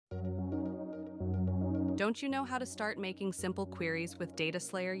Don't you know how to start making simple queries with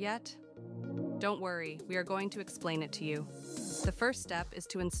Dataslayer yet? Don't worry, we are going to explain it to you. The first step is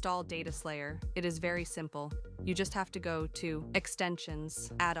to install Dataslayer. It is very simple. You just have to go to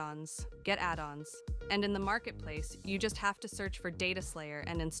Extensions, Add-ons, Get Add-ons, and in the Marketplace, you just have to search for Dataslayer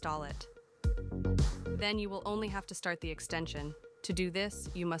and install it. Then you will only have to start the extension. To do this,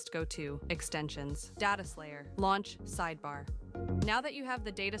 you must go to Extensions, Dataslayer, Launch Sidebar. Now that you have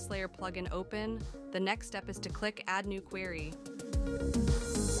the Dataslayer plugin open, the next step is to click Add New Query.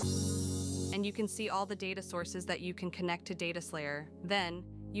 And you can see all the data sources that you can connect to Dataslayer. Then,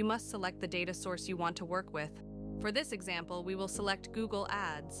 you must select the data source you want to work with. For this example, we will select Google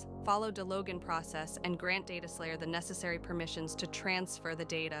Ads, follow the login process, and grant Dataslayer the necessary permissions to transfer the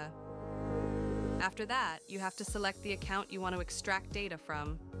data. After that, you have to select the account you want to extract data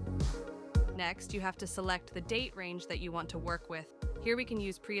from. Next, you have to select the date range that you want to work with. Here we can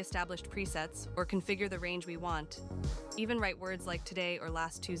use pre-established presets or configure the range we want. Even write words like today or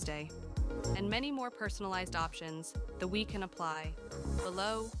last Tuesday. And many more personalized options that we can apply.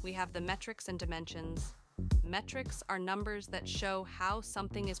 Below, we have the metrics and dimensions. Metrics are numbers that show how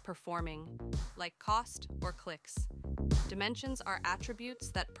something is performing, like cost or clicks. Dimensions are attributes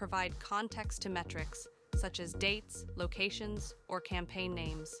that provide context to metrics, such as dates, locations, or campaign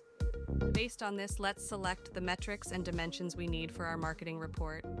names. Based on this, let's select the metrics and dimensions we need for our marketing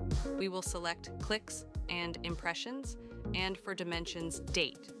report. We will select clicks and impressions, and for dimensions,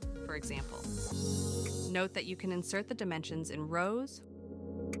 date, for example. Note that you can insert the dimensions in rows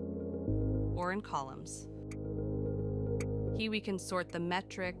or in columns. Here we can sort the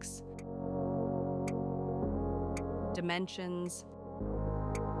metrics, dimensions,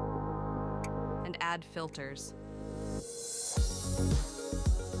 and add filters.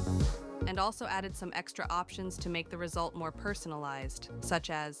 And also added some extra options to make the result more personalized, such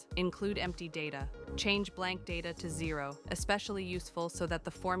as include empty data, change blank data to 0, especially useful so that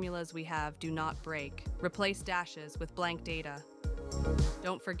the formulas we have do not break, replace dashes with blank data.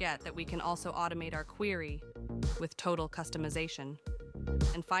 Don't forget that we can also automate our query with total customization.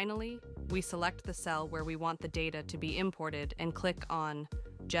 And finally, we select the cell where we want the data to be imported and click on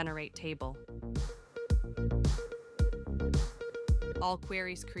Generate Table. All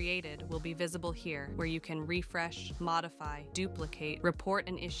queries created will be visible here, where you can refresh, modify, duplicate, report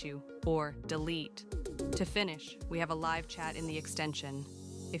an issue, or delete. To finish, we have a live chat in the extension.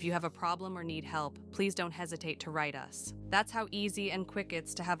 If you have a problem or need help, please don't hesitate to write us. That's how easy and quick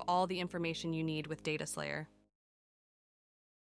it's to have all the information you need with Dataslayer.